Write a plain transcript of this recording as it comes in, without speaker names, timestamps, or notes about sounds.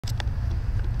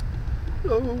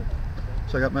Hello.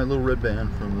 So I got my little red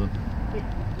band from the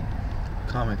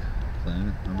comic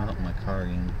thing. I'm out in my car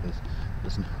again because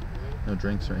there's no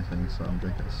drinks or anything, so I'm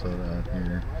drinking soda out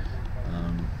here.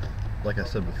 Like I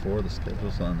said before, the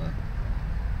schedules on the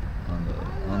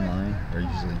online are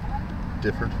usually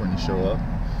different when you show up.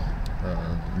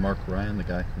 Mark Ryan, the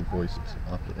guy who voiced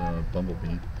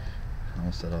Bumblebee, I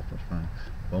almost said Optimus Prime,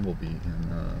 Bumblebee in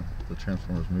the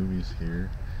Transformers movies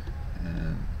here,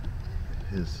 and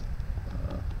his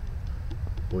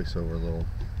voiceover little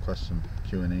question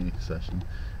Q&A session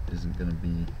isn't going to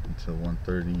be until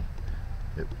 1:30.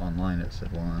 Online it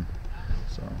said 1,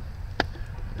 so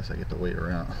I guess I get to wait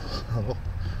around.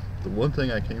 The one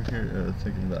thing I came here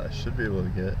thinking that I should be able to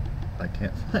get, I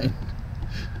can't find.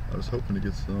 I was hoping to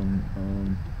get some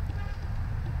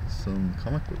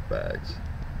comic book bags.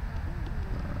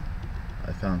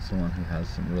 I found someone who has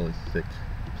some really thick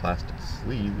plastic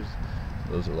sleeves.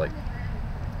 Those are like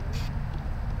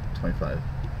 25-50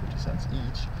 cents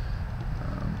each.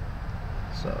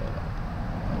 So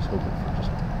I was hoping for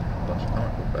just a bunch of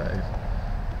comic book bags.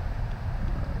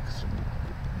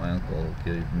 My uncle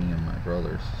gave me and my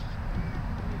brothers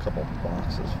a couple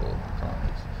boxes full of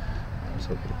comics. I was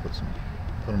hoping to put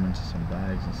them into some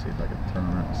bags and see if I could turn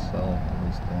around and sell at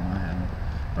least the one I have.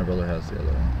 My brother has the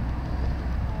other one.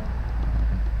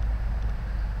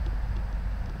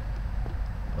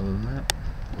 Other than that,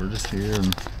 we're just here,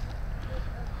 and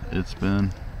it's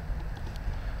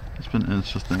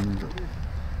interesting.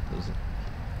 There's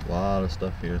a lot of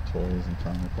stuff here, toys and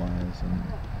comic wise, and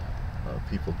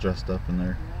people dressed up in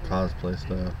their cosplay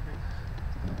stuff.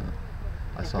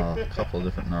 I saw a couple of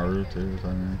different Narutos,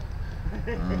 I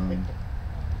think.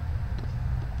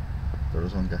 There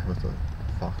was one guy with a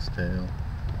fox tail.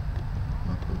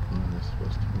 Not who he was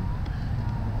supposed to be.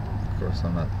 Of course,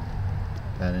 I'm not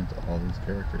that into all these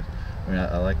characters. I mean,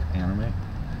 I like anime,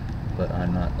 but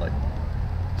I'm not like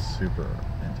super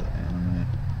into anime.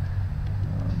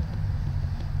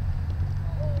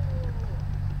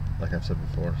 Like I've said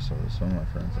before, so some of my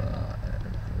friends, I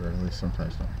really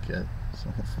sometimes don't get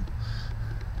some of them.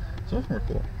 Some of them are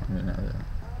cool. I mean,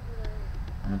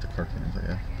 I'm into cartoons, I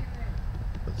guess,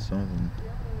 but some of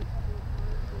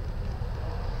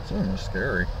them are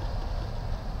scary.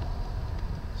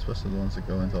 Especially the ones that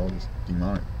go into all this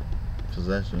demonic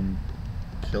possession,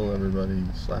 kill everybody,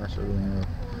 slash everything up.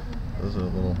 Those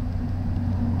are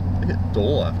they get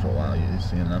dull after a while. You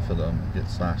see enough of them get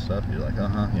slashed up, you're like,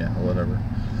 yeah, whatever.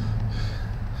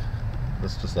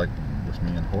 That's just like with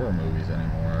me in horror movies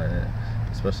anymore,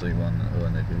 especially when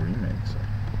they do remakes.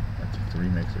 I think the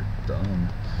remakes are dumb.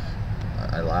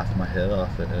 I laughed my head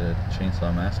off at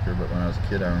Chainsaw Massacre, but when I was a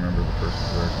kid I remember the first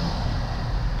version.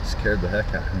 It scared the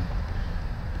heck out of me.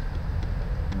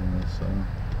 So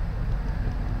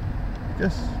I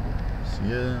guess see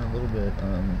you in a little bit.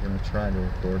 I'm going to try to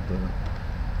record the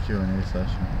Q&A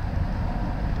session.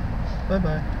 Bye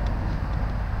bye.